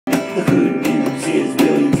The good news is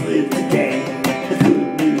billions live today. The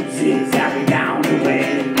good news is that we found a way.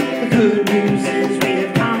 The good news is we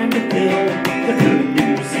have time to fill. The good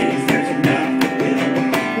news is there's enough to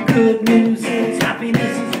fill. The good news is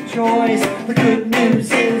happiness is a choice. The good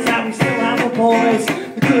news is that we still have a voice.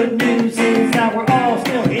 The good news is that we're all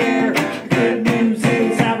still here. The good news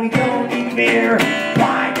is that we don't need fear.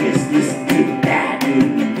 Why just listen to the bad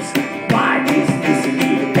news? Why just listen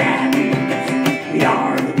to the bad news? We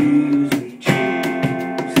are the news we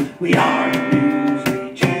choose. We are the news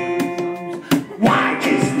we choose. Why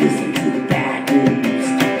just listen to the bad news?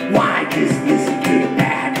 Why just listen to the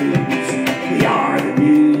bad news? We are the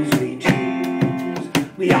news we choose.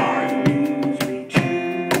 We are the news we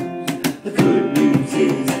choose. The good news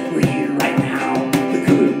is we're here right now. The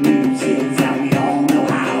good news is that we all know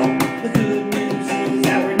how. The good news is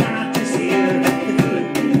that we're not just here. The good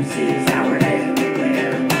news is that we're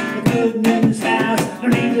everywhere. The good news has no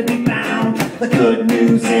need to be found. The good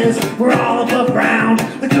news is we're all above ground.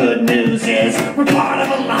 The good news is we're part of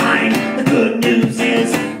a line. The good news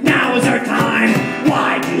is now is our time.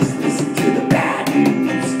 Why just listen to the bad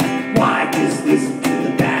news? Why just listen to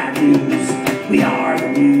the bad news? We are the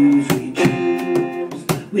news we choose.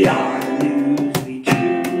 We are the news we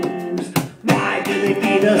choose. Why do they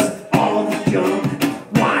feed us all this junk?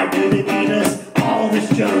 Why do they feed us all this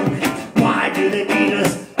junk? Why do they feed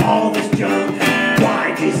us all this junk?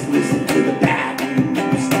 Why just listen to the bad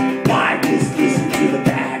news? Why just listen to the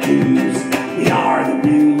bad news? We are the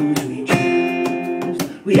news we choose.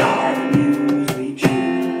 We are the news we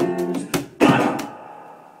choose. Bottom.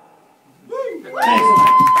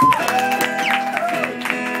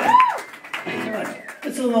 Thanks so much.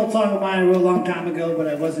 It's a little song of mine I wrote a long time ago, but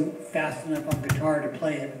I wasn't fast enough on guitar to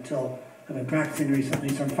play it until I've been practicing recently,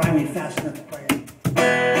 so I'm finally fast enough to play it.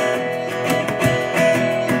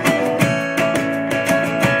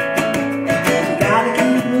 You gotta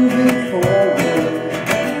keep moving forward.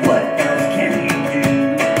 What else can you do?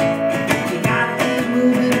 You gotta keep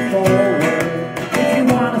moving forward if you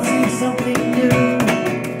wanna see something new.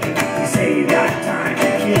 They say you got time to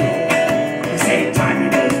kill. They say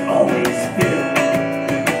timing is always fill.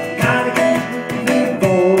 Gotta keep moving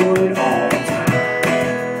forward all the time.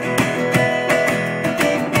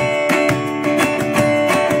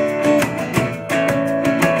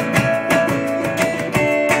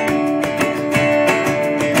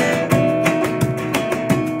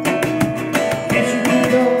 If you could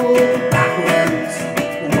go backwards,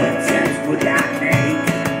 what sense would that make?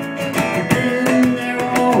 You've been there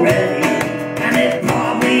already, and it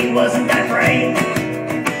probably wasn't that great.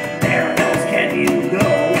 Where else can you go?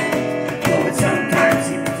 Though it sometimes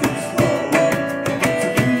seems too slow. So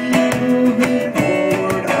keep moving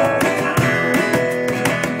forward all the time.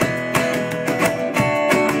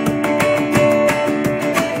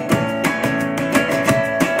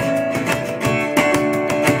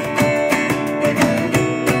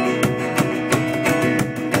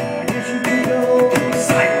 I guess you could go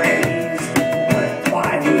sideways, but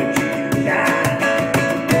why would you do that?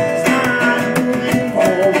 It's not moving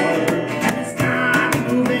forward, and it's not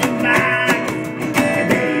moving back. It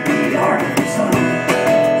may be hard for some,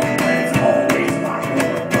 but it's always a lot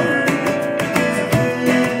more fun. So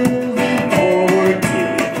keep moving forward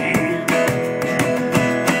till you can.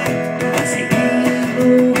 I say keep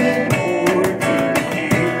moving forward till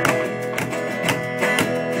you can.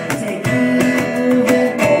 I say keep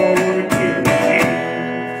moving forward till you can.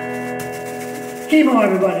 Kimo,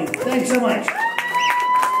 everybody. Thanks so much.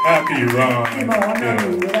 Happy Ron. Kimo, I'm not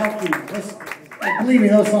without you. Believe me,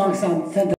 those songs sound